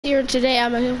Here today,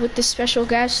 I'm with this special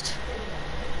guest.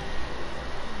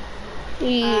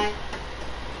 He's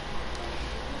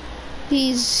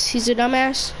a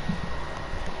dumbass.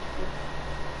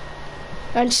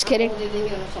 I'm just kidding.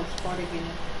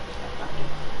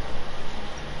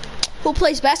 Who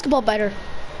plays basketball better?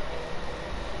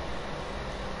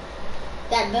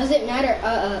 That doesn't matter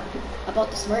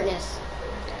about the smartness.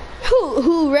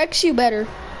 Who wrecks you better?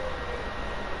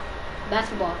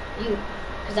 Basketball, you,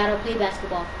 because I don't play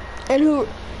basketball. And who?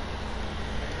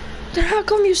 Then how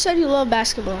come you said you love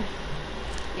basketball?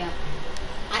 Yeah,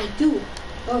 I do.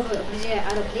 Oh, but I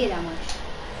don't play that much.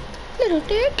 Little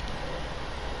dick.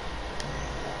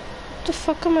 What the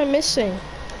fuck am I missing?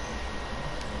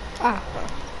 Ah.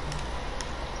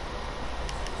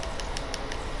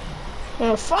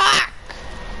 Oh fuck!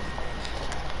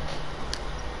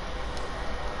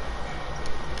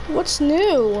 What's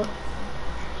new?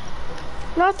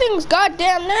 Nothing's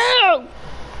goddamn new!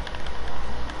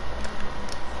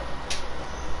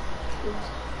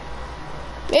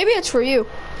 Maybe it's for you.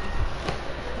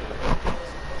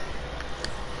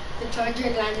 The charger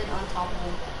landed on top of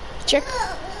him.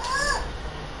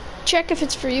 Check if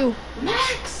it's for you.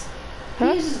 Max! Huh?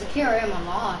 He uses the KRM a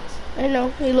lot. I know,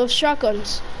 he loves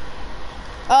shotguns.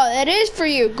 Oh, that is for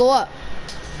you. Go up.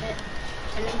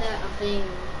 Tell him that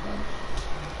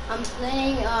I'm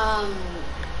playing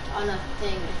on a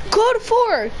thing. Go to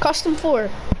 4, custom 4.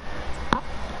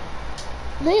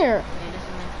 There.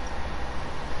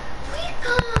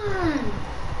 Recon!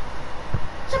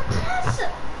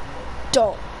 Suppressor!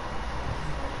 Don't.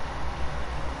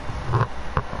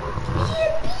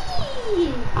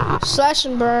 Yippee! Slash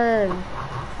and burn.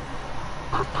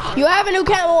 You have a new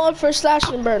camo on for slash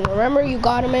and burn. Remember you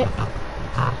got him it?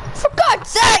 For God's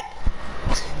sake!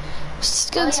 This is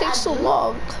gonna take so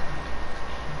long.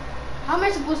 How am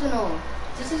I supposed to know?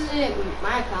 This isn't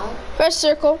my account. Press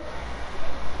circle.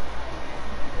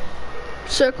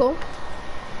 Circle.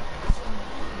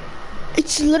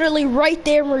 It's literally right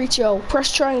there, Mauricio.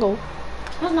 Press triangle.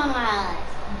 Where's my life?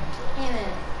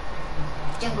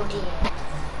 Jungle Team.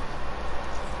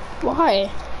 Why?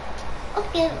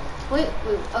 Okay. Wait.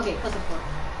 Okay, plus a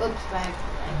 4. Oops, I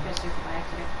pressed circle by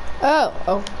accident.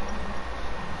 Oh.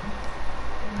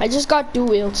 I just got dual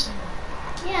wields.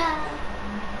 Yeah.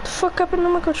 The fuck happened to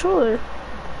my controller?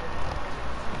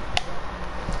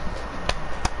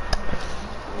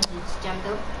 It's jammed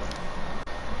up.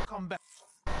 Come back.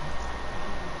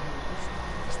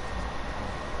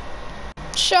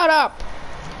 Shut up.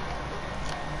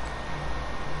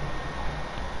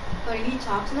 But he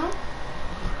talks now?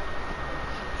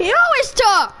 He always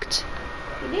talked.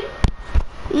 He did?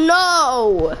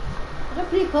 No. I don't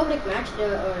play public match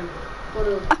there or go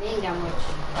to playing that much.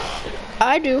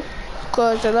 I do.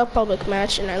 Because I love public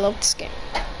match and I love this game.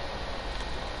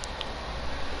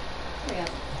 Yeah.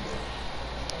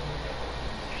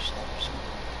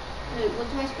 Wait,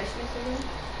 what's my specialist again?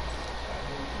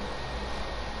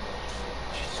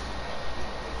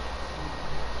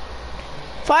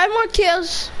 Five more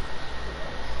kills.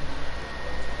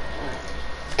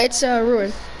 It's a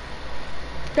ruin.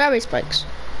 Gravity spikes.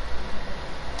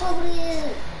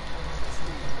 Probably.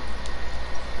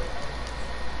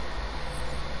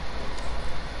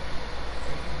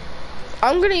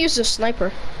 I'm gonna use the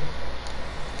sniper.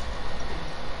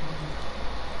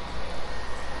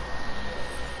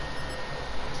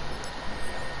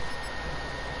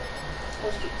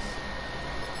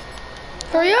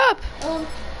 Hurry up! Oh.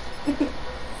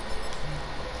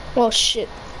 Oh shit.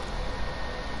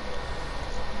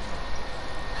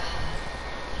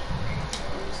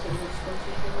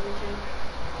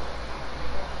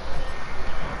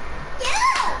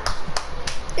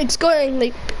 It's going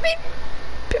like beep, beep,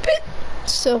 beep, beep.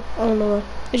 Still, I don't know.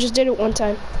 I just did it one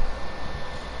time.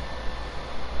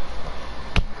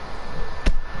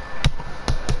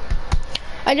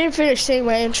 I didn't finish saying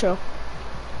my intro.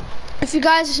 If you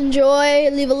guys enjoy,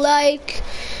 leave a like.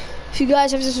 If you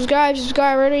guys have to subscribe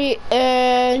already.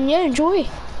 And yeah, enjoy.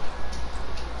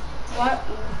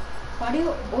 Why do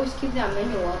you always keep that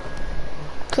menu up?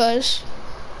 Cause.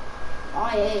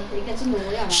 Oh yeah, you can see the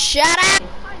way. Shut up!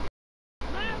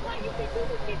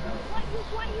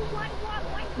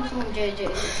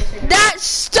 That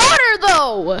stutter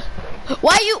though!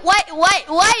 Why you,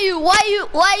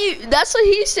 that's what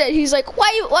he said. He's like,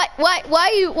 why you,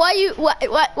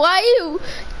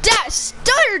 that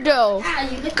stutter though! Ah,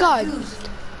 you get God. confused.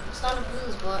 It's not a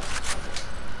blues, but...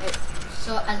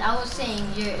 So, as I was saying,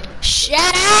 Shut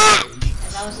up!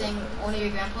 As I was saying, one of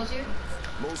your grandpas here?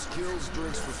 Most kills,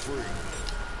 drinks for free.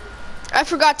 I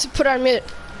forgot to put on mute.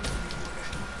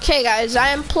 Okay guys, I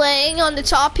am playing on the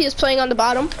top, he is playing on the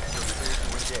bottom.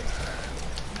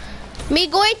 Me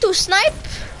going to snipe?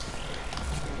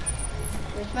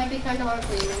 Which might be kind of hard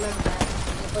for you, remember that.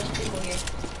 There's a bunch of people here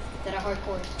that are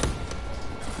hardcore.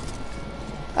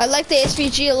 I like the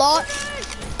SVG a lot.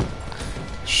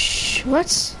 Shh,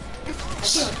 what?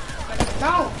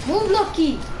 No, move,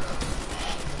 Lucky.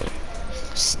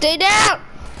 Stay down.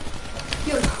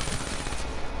 Yo.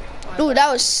 Ooh,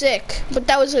 that was sick. But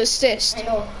that was an assist. I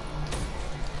know.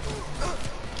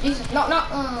 Jesus, no.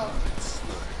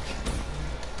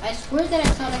 I swear that I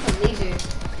saw like a laser,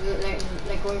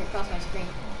 like going across my screen.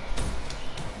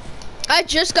 I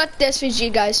just got the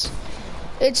SVG, guys.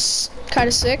 It's kind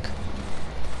of sick.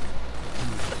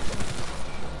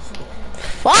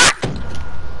 What?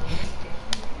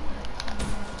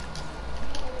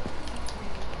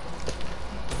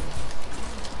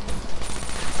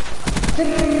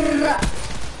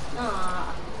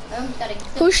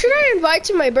 Who should I invite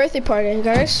to my birthday party,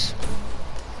 guys?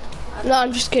 No,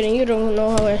 I'm just kidding. You don't know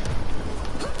how I...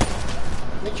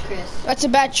 Which Chris? That's a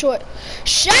bad choice.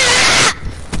 Shut up!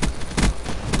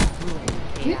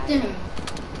 Hit him.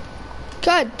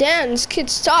 God damn, this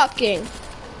kid's talking.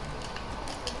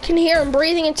 Can hear him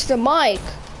breathing into the mic.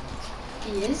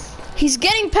 He is? He's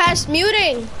getting past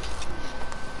muting.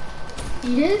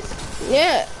 He is?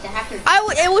 Yeah. The hacker.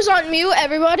 It was on mute,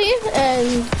 everybody,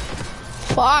 and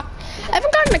fuck. I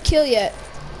haven't gotten a kill yet.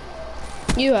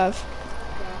 You have.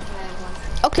 Yeah, I have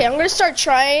one. Okay, I'm gonna start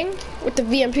trying with the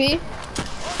VMP.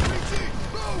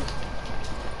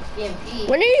 BMP.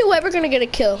 When are you ever gonna get a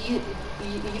kill? You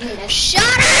mean as Shut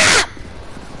up!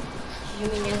 you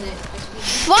mean as a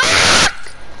Fuck!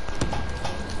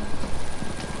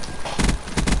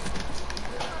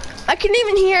 I can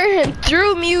even hear him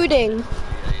through muting.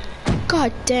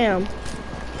 God damn.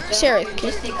 Serious.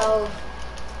 Just take out.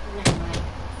 Never mind.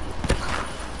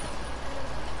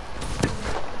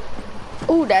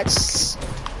 Ooh, that's...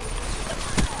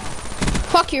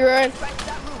 Fuck you, Ruin.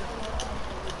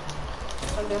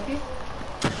 Somebody up here?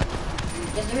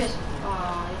 Yes, there is.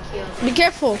 Aw, you killed Be me.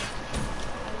 careful.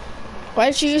 Why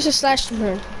did you use a slash to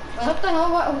burn? What the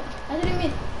hell? What? I didn't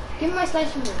mean. Give me my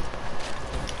slice finger.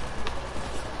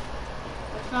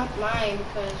 It's not mine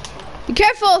because. Be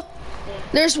careful.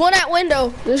 There's one at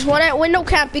window. There's one at window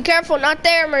camp. Be careful. Not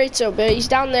there, Mauricio, but he's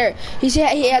down there. He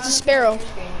has a sparrow. You know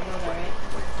that, right?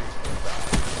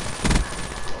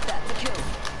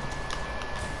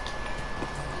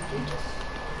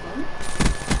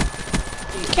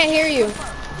 Can't hear you.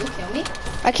 You kill me?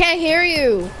 I can't hear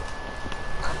you.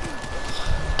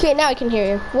 Okay, now I can hear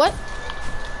you. What?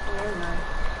 Never mind.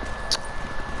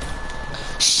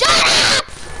 Shut up!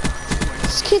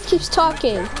 This kid keeps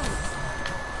talking.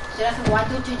 So that's why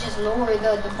don't you just lower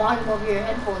the volume of your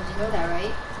headphones? You know that,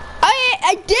 right?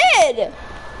 I did.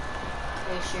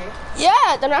 Are you sure?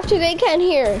 Yeah. Then after they can't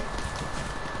hear.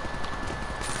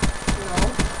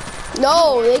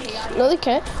 No. No, they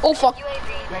can't. Oh fuck!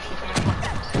 Yes, you can.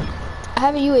 I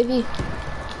have a UAV.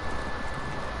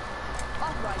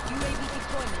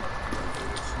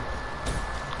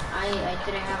 I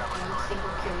didn't have one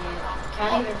single kill yet.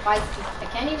 Can't even fight people. I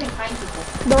can't even find people.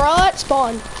 They're all at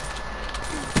spawn.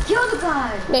 Kill the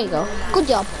guy! There you go. Good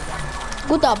job.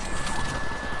 Good job.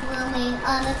 Swimming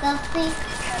on the dusty.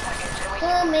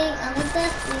 Swimming on the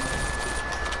dusty.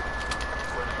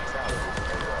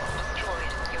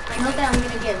 I know that I'm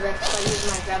gonna get wrecked if I use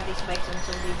my gravity spikes on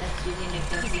somebody that's using the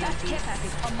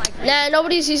VMP. Nah,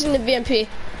 nobody's using the VMP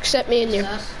except me and you.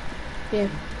 Us? Yeah.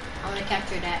 I wanna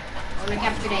capture that. I wanna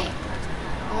capture that.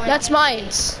 I wanna That's capture mine.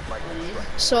 that. What it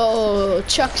is? So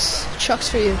Chuck's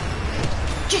for you.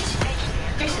 Jason!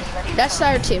 That's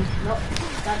our team. Nope.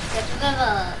 That's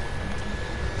the...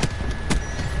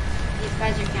 These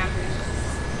guys are campers.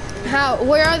 How?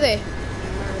 Where are they?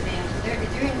 Where are they at?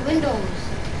 They're in windows.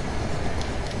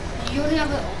 You only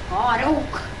have a... Oh god,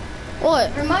 oak! What?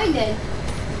 Never mind then.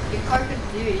 Your car could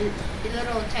do... Your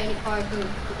little tiny car could do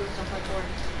stuff like that.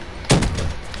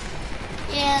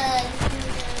 Yeah.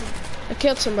 I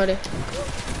killed somebody.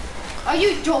 Are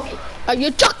you joking? Are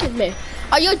you joking me?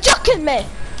 Are you joking me?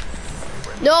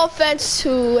 No offense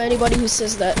to anybody who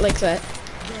says that like that.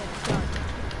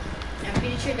 I'm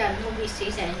pretty sure that nobody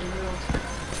says that in the world.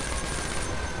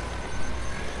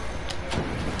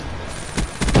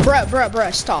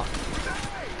 Bruh, stop.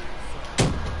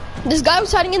 This guy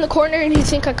was hiding in the corner and he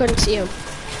think I couldn't see him.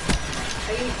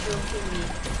 Are you joking me?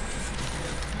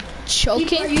 Choking?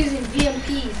 People are using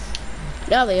VMPs.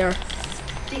 Yeah, they are.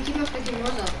 They keep on picking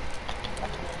yours up.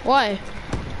 Why?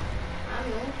 I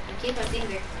don't know. I keep my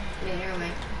finger. Wait, never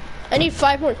mind. I need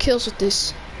 5 more kills with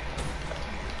this.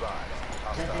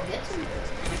 Did I get some?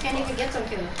 I can't even get some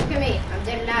kills. Look at me. I'm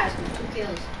dead last with 2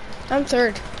 kills. I'm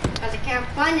third. Because I can't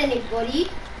find anybody.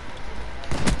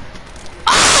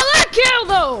 kill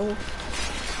though.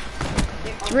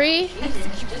 3.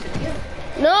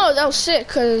 No, that was sick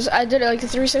because I did it like a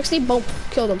 360. Boom,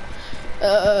 killed him.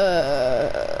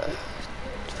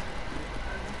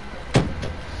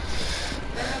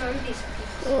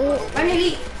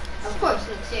 Finally, of course,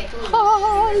 let's see.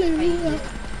 Hallelujah.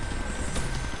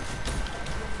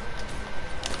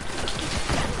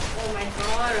 Oh my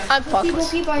god. I'm People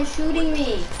fuckless. keep on shooting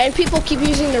me. And people keep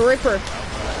using the Ripper.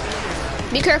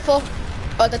 Be careful.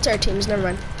 Oh, that's our team's. Never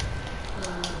mind.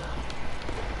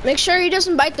 Make sure he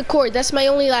doesn't bite the cord. That's my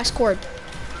only last cord.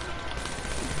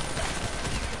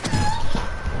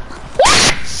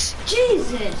 What?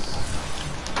 Jesus.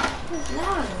 That's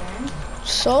loud, man.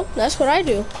 So, that's what I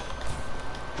do.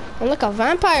 I'm like a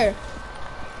vampire.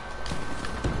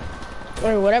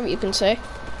 Or whatever you can say.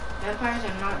 Vampires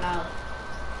are not loud.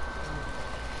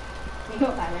 You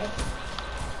know that, right?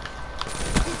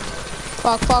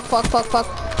 Fuck, fuck, fuck, fuck, fuck.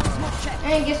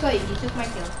 Hey, guess what? You took my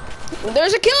kill.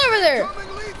 There's a kill over there.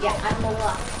 Yeah, I'm a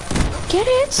lot. Get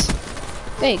it?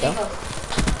 There you There go. you go.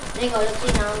 There you go. Let's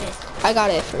see now on this. I got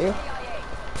it for you.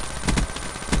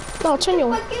 No, turn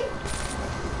your...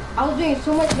 I was doing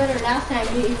so much better last time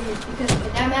because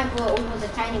that map was a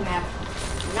tiny map.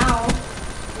 Now,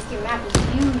 the map is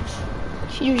huge.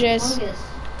 Huge ass. Look at this.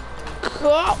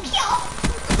 Oh.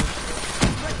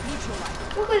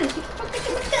 Look at this. Look at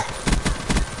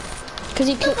Cause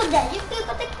you can... that.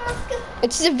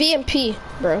 It's the VMP,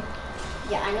 bro.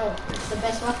 Yeah, I know. It's the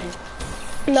best weapon.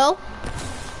 No?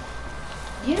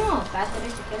 Do you know how fast it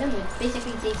is to kill him? It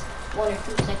basically takes 1 or 2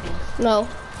 seconds. No.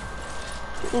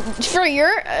 For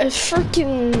your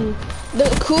freaking the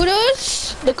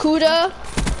kudos, the Kuda,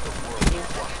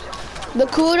 the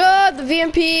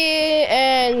VMP,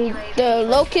 and the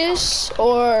Locust,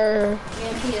 or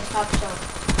VMP is top shelf.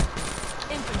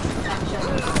 Top shelf.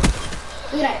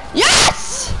 Look at that.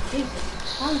 yes!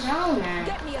 Jesus. Calm down, man.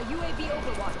 Get me a UAV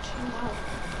overwatch.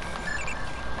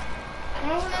 I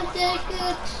don't want to take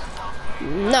it.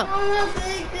 No. I don't want to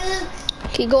take it.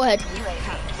 Okay, go ahead.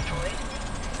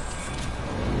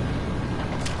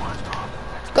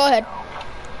 Go ahead.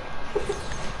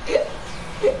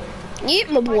 Eat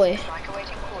my boy.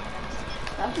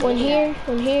 One here,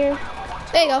 one here.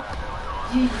 There you go.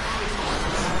 You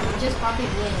just copied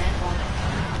me in that one.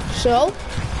 So,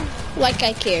 like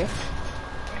I care.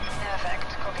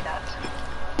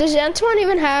 Does Antoine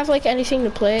even have like anything to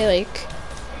play? Like,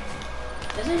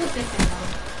 Doesn't look different though.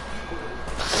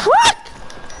 what?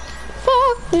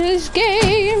 Fuck this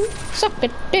game. Suck a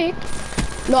dick.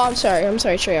 No, I'm sorry,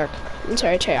 Treyarch. I'm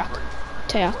sorry, Treyarch.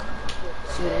 Treyarch.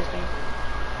 See what this game.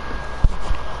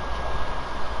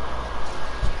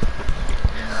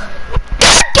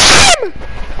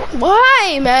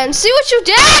 Why, man? See what you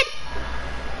did?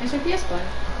 There's a PS button.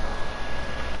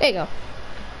 There you go.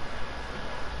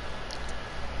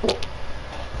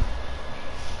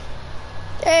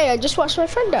 Hey, I just watched my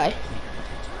friend die.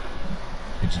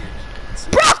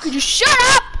 Bro, could you shut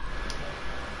up?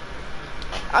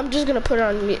 I'm just gonna put it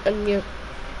on mute.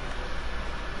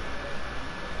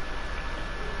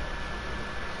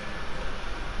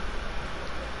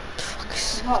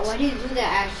 Why do you do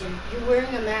that action? You're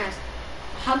wearing a mask.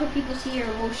 How do people see your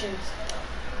emotions?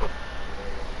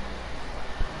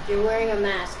 You're wearing a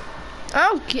mask. I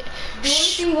don't get. The only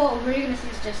thing we're gonna see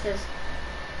is just this.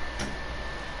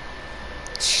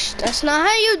 That's not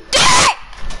how you do it.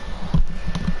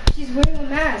 She's wearing a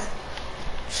mask.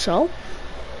 So,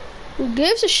 who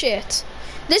gives a shit?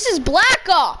 This is Black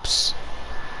Ops,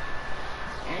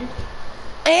 And?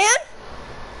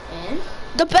 and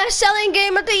the best-selling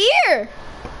game of the year.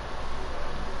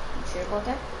 You sure about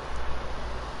that?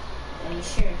 Are you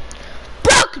sure?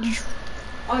 Bro, could you?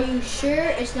 Are you sure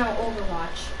it's not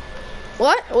Overwatch?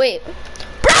 What? Wait.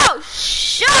 Bro,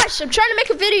 shush! I'm trying to make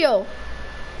a video.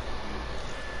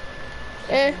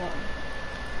 I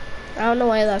don't know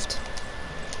why I left.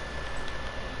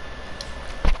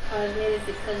 Maybe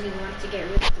because he wanted to get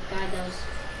rid of the guy that was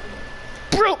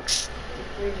Brooks.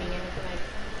 improving and like.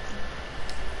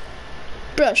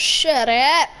 Bro, shut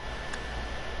up.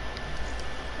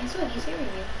 Guess what? He's hearing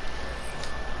you.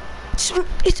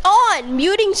 It's on.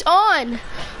 Muting's on.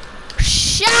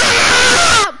 Shut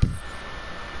up.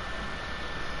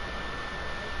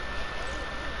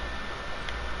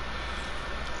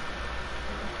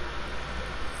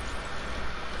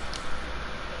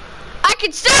 I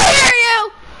can still hear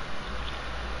you.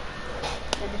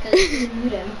 Yeah, because you didn't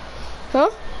mute him. Huh?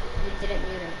 You didn't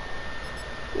mute him.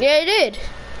 Yeah, I did.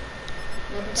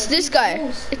 No, because It's this he's guy.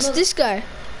 close. It's Look. this guy.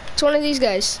 It's one of these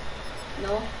guys.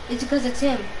 No, it's because it's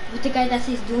him. With the guy that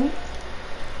says Doom.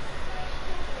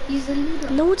 He's the leader.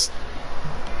 No, it's.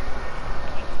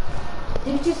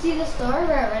 Didn't you see the star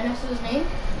where I ran next to his name?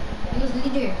 He was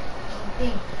leader.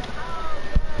 Thing.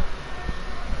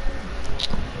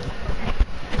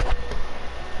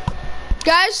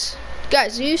 Guys,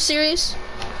 are you serious?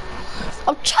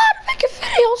 I'm trying to make a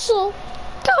video, so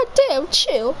goddamn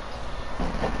chill.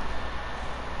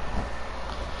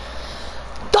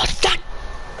 That.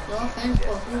 No offense,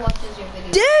 but who watches your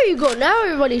video? There you go. Now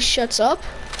everybody shuts up.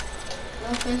 No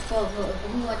offense, but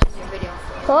who watches your video?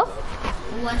 Huh?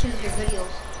 Who watches your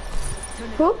videos?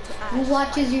 Who? Who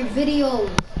watches your videos?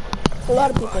 A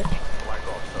lot of people.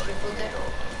 People there.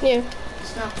 Yeah.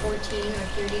 It's not 14 or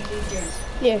 33 years.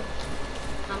 Yeah.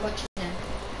 How much then?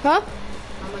 Huh?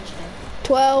 How much then?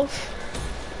 12,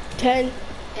 10.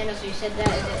 And so you said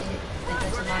that's a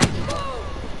lot of people.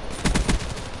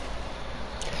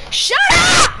 Shut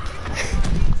up!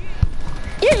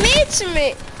 You're mean to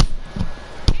me.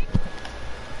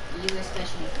 You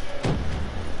especially.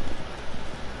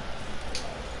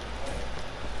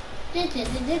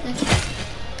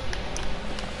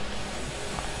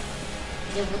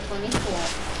 Level 24.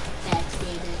 That's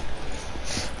David.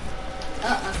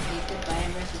 Okay, goodbye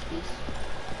and recipes.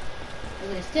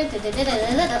 Look at this.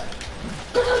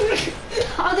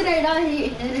 How did I not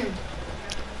hit him?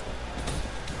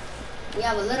 We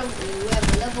have a level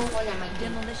 1 at my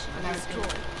Demolition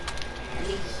destroyed. At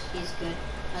least he's good.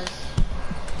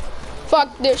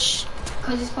 Fuck this.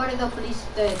 Cause he's part of the police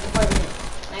department.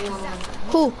 911.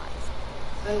 Who?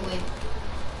 Run away.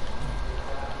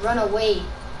 Run away.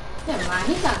 Never mind,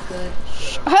 he's not good.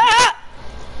 Ah!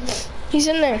 He's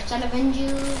in there. Shall I avenge you?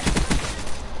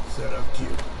 Set up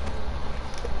cue.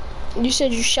 You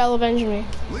said you shall avenge me.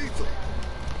 Lethal.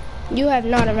 You have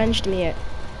not avenged me yet.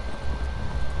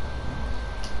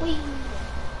 Whee.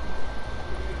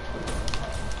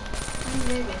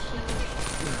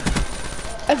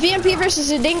 A VMP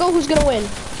versus a dingo, who's gonna win?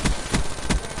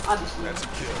 Obviously. That's a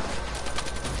kill.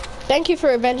 Thank you for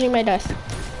avenging my death.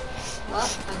 Well, I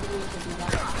didn't need to do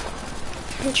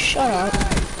that. Shut up.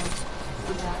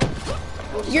 Do that.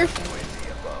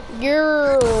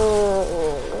 You're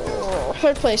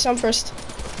third place. I'm first.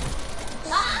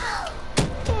 I'm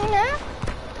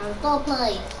full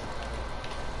place.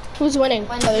 Who's winning?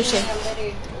 One Other thing team.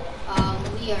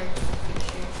 we are pretty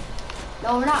sure. No,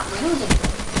 we're not. We're losing.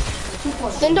 We're 2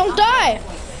 points. Then don't die.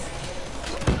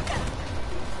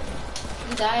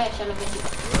 You die, I shall avenge you.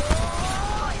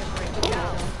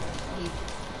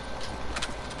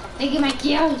 Taking my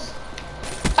kills.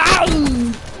 Ow! I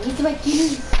need to my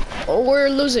kills. Oh, we're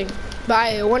losing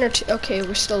by 1 or 2. Okay,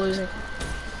 we're still losing.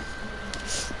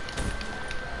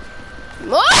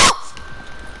 Oh!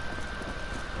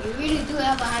 You really do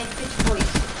have a high pitched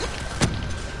voice.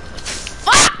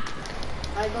 Fuck!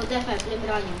 I go deaf, I blame it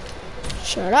on you.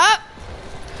 Shut up!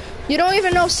 You don't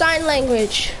even know sign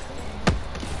language.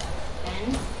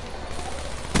 And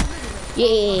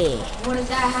Yeah. what does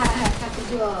that have to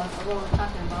do with what we're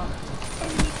talking about?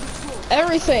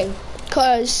 Everything.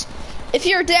 Cause if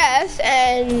you're deaf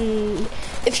and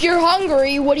if you're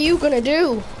hungry, what are you gonna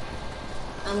do?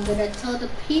 I'm gonna tell the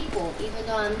people, even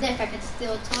though I'm deaf, I can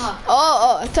still talk.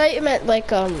 Oh, I thought you meant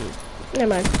like never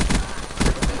mind.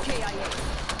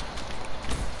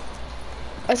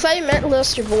 I thought you meant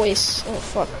list your voice. Oh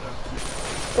fuck.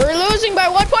 We're losing by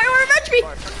 1 point. Or avenge me.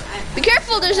 Be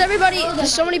careful. There's everybody.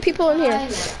 There's so many people in here.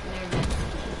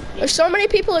 There's so many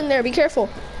people in there. Be careful.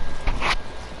 I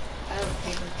don't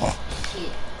care.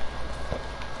 Shit.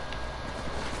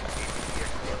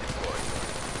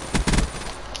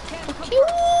 Fuck you.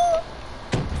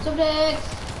 Subject.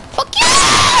 Fuck you.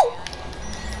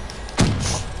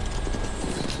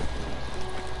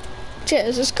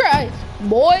 Jesus Christ,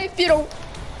 boy! If you don't,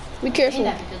 be careful.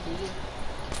 Ain't that because of you?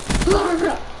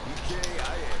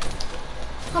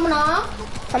 Coming on.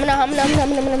 I'm I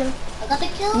got the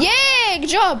kill. Yay! Good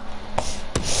job.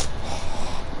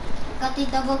 Got the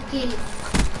double kill.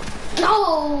 No!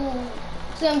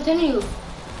 See, I'm telling you.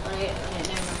 Okay,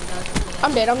 never mind.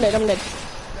 I'm dead.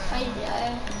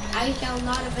 I shall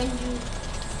not avenge you.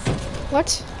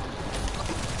 What?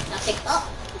 Nothing. Oh!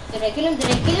 Did I kill him?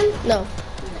 No.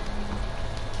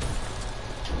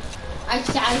 I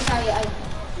saw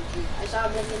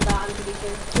him in the I'm pretty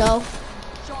sure. No.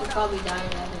 He probably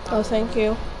died. Oh, thank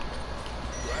you.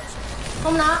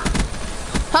 Come on.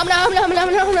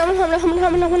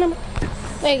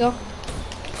 There you go.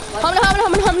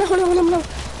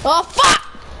 Oh fuck!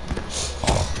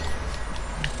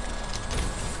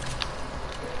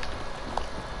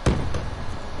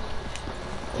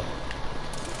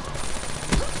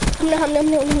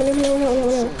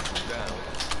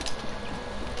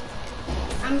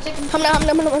 I'm second.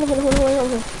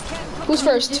 Who's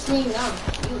first? Just me, no.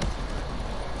 You.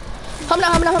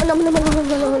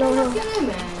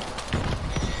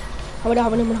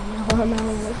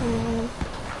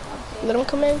 Let him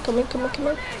come in, come in, come in, come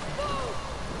in.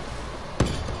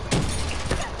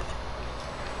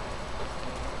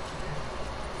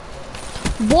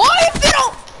 Boy, if you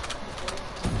don't...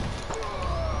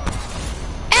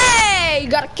 Hey, you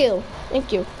got a kill.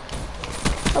 Thank you.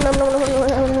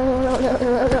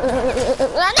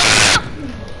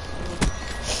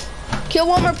 Kill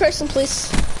one more person,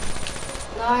 please.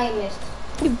 No, I missed.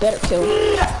 You better kill.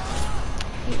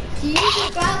 See,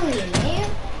 you got me, man.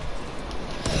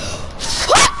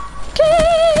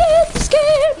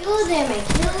 Kill them and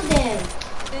kill them.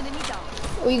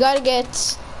 We gotta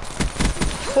get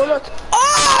one more.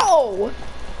 Oh!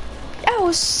 That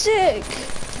was sick.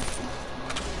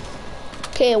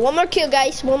 Okay, one more kill,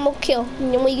 guys. One more kill,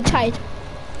 and then we tied.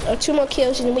 Or 2 more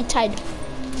kills, and then we tied.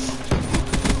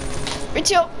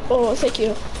 Ritio. Oh, thank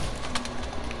you.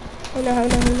 Oh no, no,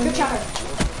 no, no. Good job.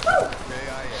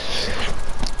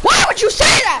 Why would you say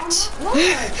that?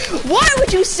 Why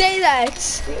would you say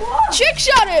that? Trick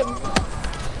shot him.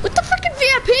 What the freaking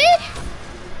VIP?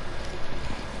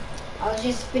 I was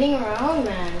just spinning around,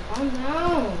 man. Calm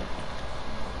down.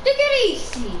 Take it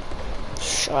easy.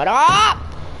 Shut up.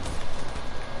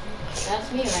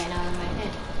 That's me right now in my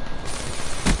head.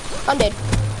 I'm dead.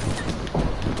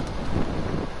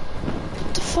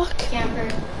 What the fuck? Camper.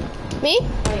 Me? Oh,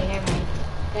 yeah, never mind.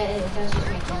 That's just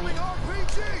my comment.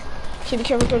 Okay, be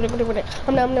careful.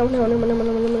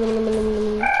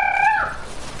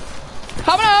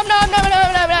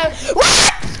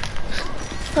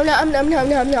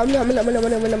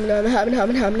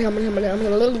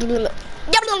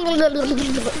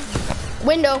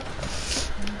 Window.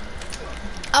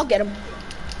 I'll get him.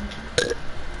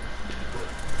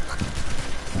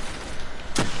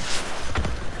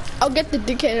 I'll get the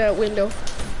dickhead out window.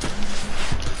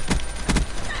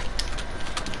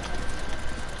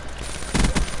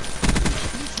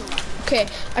 Okay,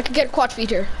 I could get a quad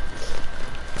feeder.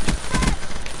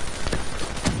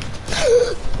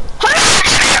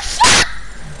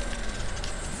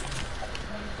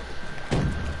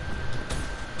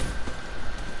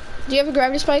 Do you have a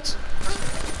gravity spikes?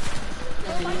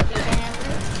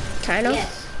 Kind of.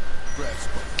 Yes.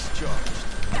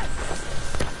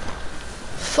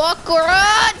 Fuck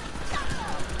run!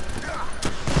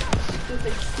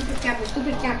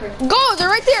 Stupid camper. Go, they're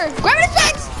right there. Gravity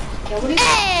spikes! Yeah, what is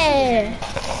Hey!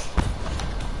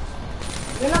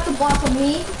 You're not the boss of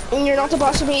me. And you're not the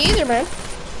boss of me either, man.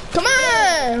 Come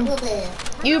on! Okay.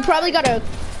 You probably got a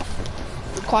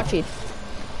quad feed.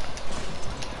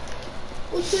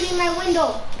 Who's shooting my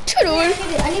window? Toodaloo.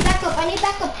 I need backup. I need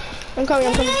backup. I'm coming,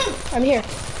 I'm coming. I'm here.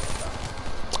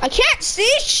 I can't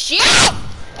see shit!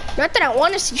 Not that I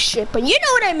want to see shit, but you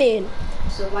know what I mean.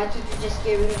 So why don't you just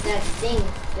get rid of that thing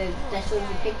that shows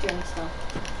the picture and stuff?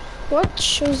 What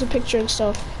shows the picture and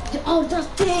stuff? Oh, that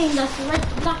thing! That's the red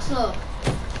black stuff.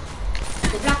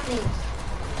 The black things.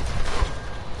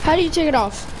 How do you take it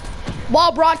off?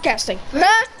 While broadcasting.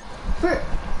 Huh?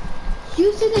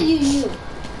 You said that you knew.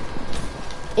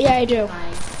 Yeah, I do.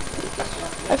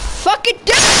 I fucking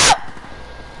do!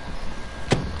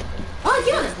 Oh,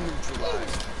 yeah!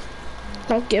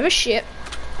 Don't give a shit.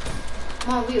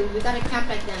 Come on, we gotta camp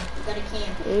like them. We gotta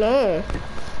camp. No.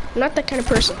 I'm not that kind of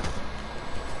person.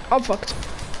 I'm fucked.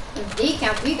 If they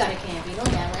camp, we gotta camp. You know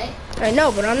that, right? I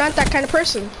know, but I'm not that kind of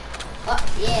person. Oh,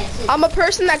 yes. I'm a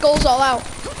person that goes all out.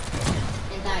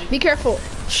 And die. Be careful.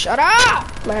 Shut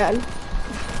up, man.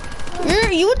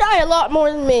 You die a lot more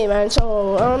than me, man,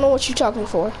 so I don't know what you're talking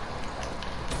for.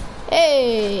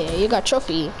 Hey, you got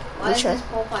trophy. Why is this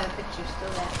profile picture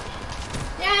still there?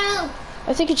 No!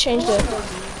 I think it changed it.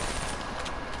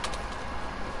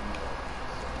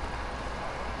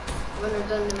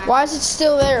 Why is it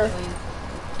still there?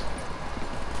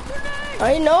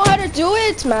 I know how to do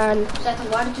it, man.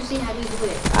 Why did you say how do you do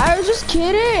it? I was just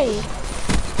kidding.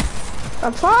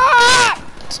 I'm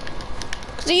fucked.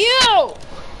 'Cause of you.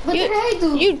 What did I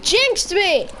do? You jinxed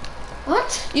me.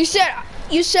 What? You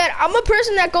said I'm a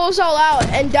person that goes all out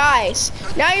and dies.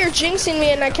 Now you're jinxing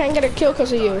me and I can't get a kill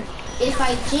because of you. If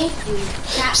I jinx you,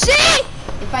 See?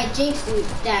 If I jinx you,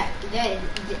 that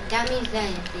means that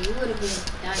you would have been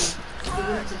dying. You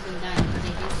would have been dying because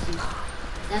I jinxed you.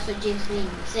 That's what jinx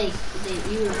means. It says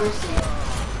that you reverse it.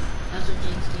 That's what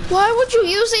jinx means. Why would you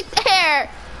use it there?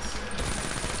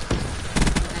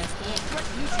 I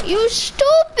can't. You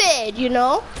stupid, you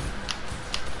know?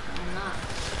 I'm not.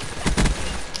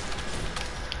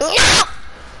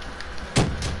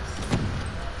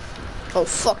 Oh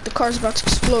fuck, the car's about to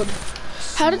explode.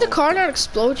 How did the car not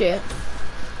explode yet?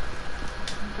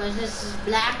 Because this is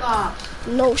Black Ops.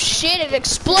 No shit, it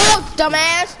explodes,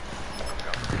 dumbass.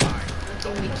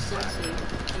 That makes sense here.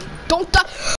 Don't die.